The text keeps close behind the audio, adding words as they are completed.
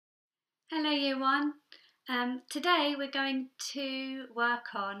Hello Year 1. Today we're going to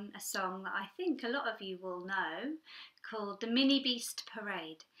work on a song that I think a lot of you will know called the Mini Beast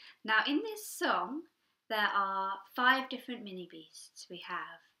Parade. Now in this song there are 5 different mini beasts. We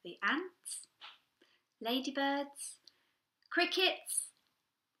have the ants, ladybirds, crickets,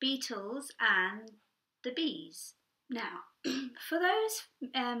 beetles and the bees. Now for those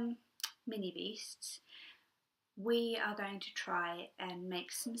mini beasts we are going to try and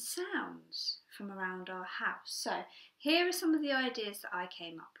make some sounds from around our house. So here are some of the ideas that I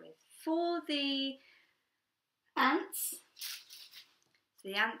came up with. For the ants,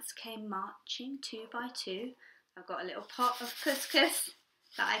 the ants came marching 2 by 2. I've got a little pot of couscous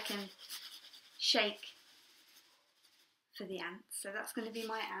that I can shake for the ants. So that's going to be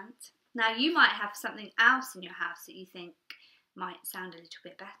my ant. Now you might have something else in your house that you think might sound a little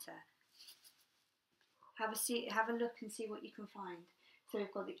bit better. Have a look and see what you can find. So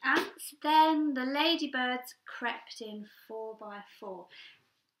we've got the ants, then the ladybirds crept in 4 by 4.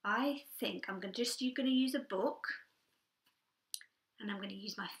 I think you're going to use a book, and I'm going to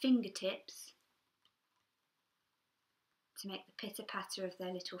use my fingertips to make the pitter patter of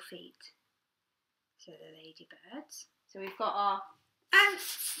their little feet. So the ladybirds. So we've got our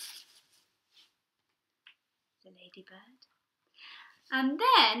ants, the ladybird. And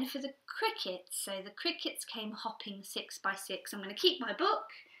then for the crickets, so the crickets came hopping 6 by 6. I'm going to keep my book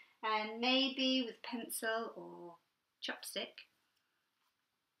and maybe with pencil or chopstick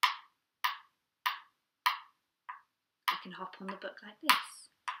I can hop on the book like this.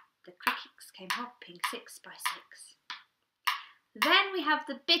 The crickets came hopping 6 by 6. Then we have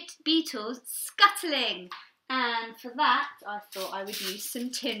the beetles scuttling, and for that I thought I would use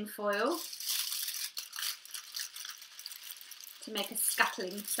some tin foil to make a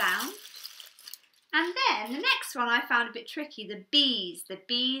scuttling sound. And then the next one I found a bit tricky, the bees. The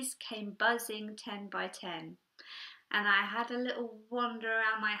bees came buzzing 10 by 10. And I had a little wander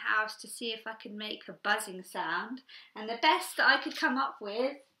around my house to see if I could make a buzzing sound. And the best that I could come up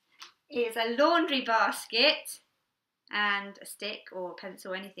with is a laundry basket and a stick or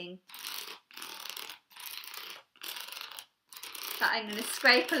pencil or anything that I'm going to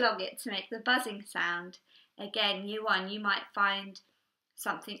scrape along it to make the buzzing sound. Again, Year 1, you might find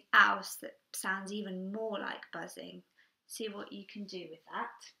something else that sounds even more like buzzing. See what you can do with that.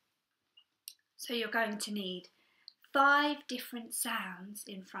 So you're going to need 5 different sounds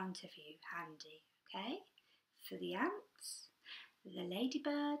in front of you, handy, okay? For the ants, the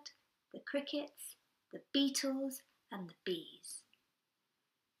ladybird, the crickets, the beetles and the bees.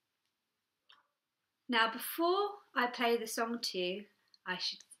 Now before I play the song to you, I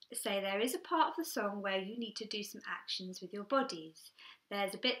should say there is a part of the song where you need to do some actions with your bodies.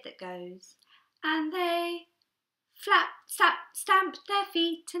 There's a bit that goes, and they stamped their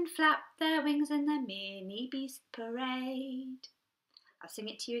feet and flapped their wings in the mini beast parade. I'll sing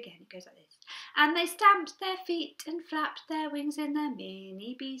it to you again, it goes like this. And they stamped their feet and flapped their wings in the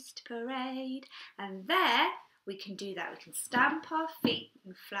mini beast parade. And there we can do that, we can stamp our feet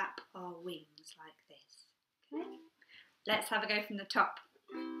and flap our wings like this. Okay? Let's have a go from the top.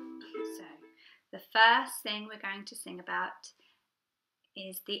 So, the first thing we're going to sing about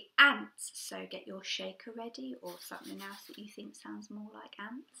is the ants. So get your shaker ready or something else that you think sounds more like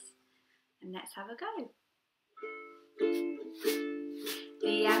ants. And let's have a go.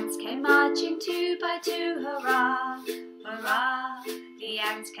 The ants came marching 2 by 2, hurrah, hurrah. The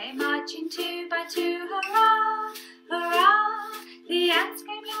ants came marching 2 by 2, hurrah, hurrah. The ants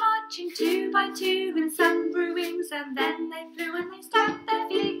came marching 2 by 2, and some grew wings and then they flew, and they stamped their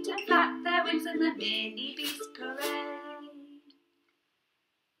feet and flapped their wings in the mini beast parade.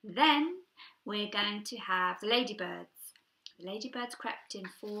 Then we're going to have the ladybirds. The ladybirds crept in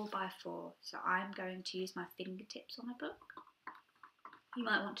 4 by 4, so I'm going to use my fingertips on a book. You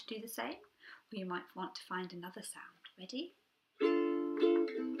might want to do the same, or you might want to find another sound. Ready?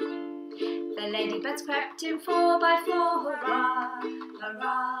 The ladybirds crept in 4 by 4, hurrah,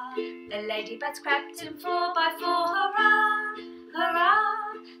 hurrah. The ladybirds crept in 4 by 4, hurrah, hurrah.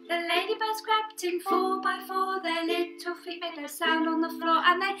 The ladybirds crept in 4 by 4, their little feet made no sound on the floor,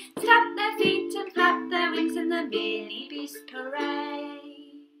 and they stamped their feet and flapped their wings in the mini beast parade.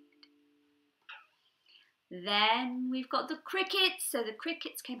 Then we've got the crickets. So the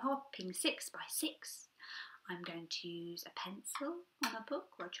crickets came hopping 6 by 6. I'm going to use a pencil on a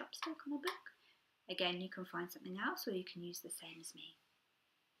book or a chopstick on a book. Again, you can find something else or you can use the same as me.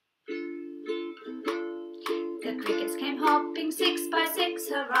 The crickets came hopping 6 by 6,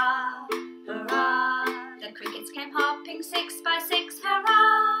 hurrah, hurrah. The crickets came hopping 6 by 6,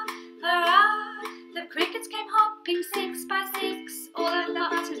 hurrah, hurrah. The crickets came hopping 6 by 6, all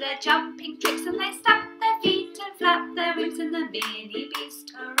up to their jumping tricks, and they stamp their feet and flap their wings in the Mini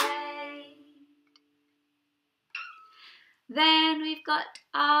Beast Parade. Then we've got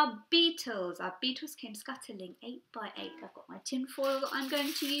our Beatles. Our Beatles came scuttling 8 by 8. I've got my tin foil that I'm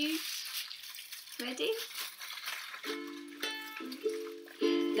going to use. Ready?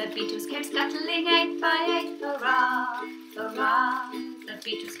 The Beatles came scuttling 8 by 8, hurrah, hurrah. The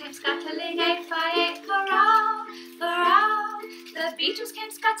Beatles came scuttling 8 by 8, hurrah, hurrah. The Beatles came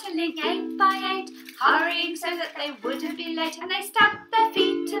scuttling 8 by 8, hurrying so that they wouldn't be late, and they stamped their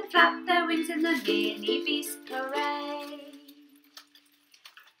feet and flapped their wings in the Mini Beast Parade.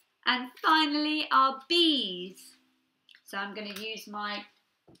 And finally, our bees. So I'm going to use my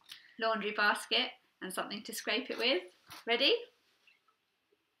laundry basket and something to scrape it with. Ready?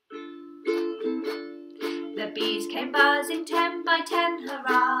 The bees came buzzing 10 by 10,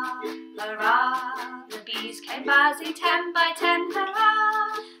 hurrah, hurrah. The bees came buzzing 10 by 10,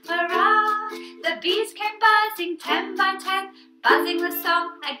 hurrah, hurrah. The bees came buzzing 10 by 10, buzzing the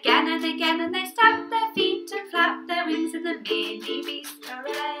song again and again, and they stamped their feet and flapped their wings in the Mini Beast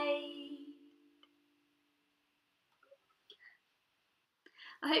Parade.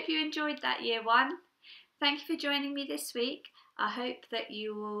 I hope you enjoyed that, Year 1. Thank you for joining me this week. I hope that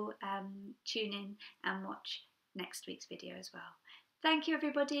you will tune in and watch next week's video as well. Thank you,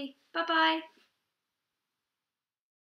 everybody. Bye-bye.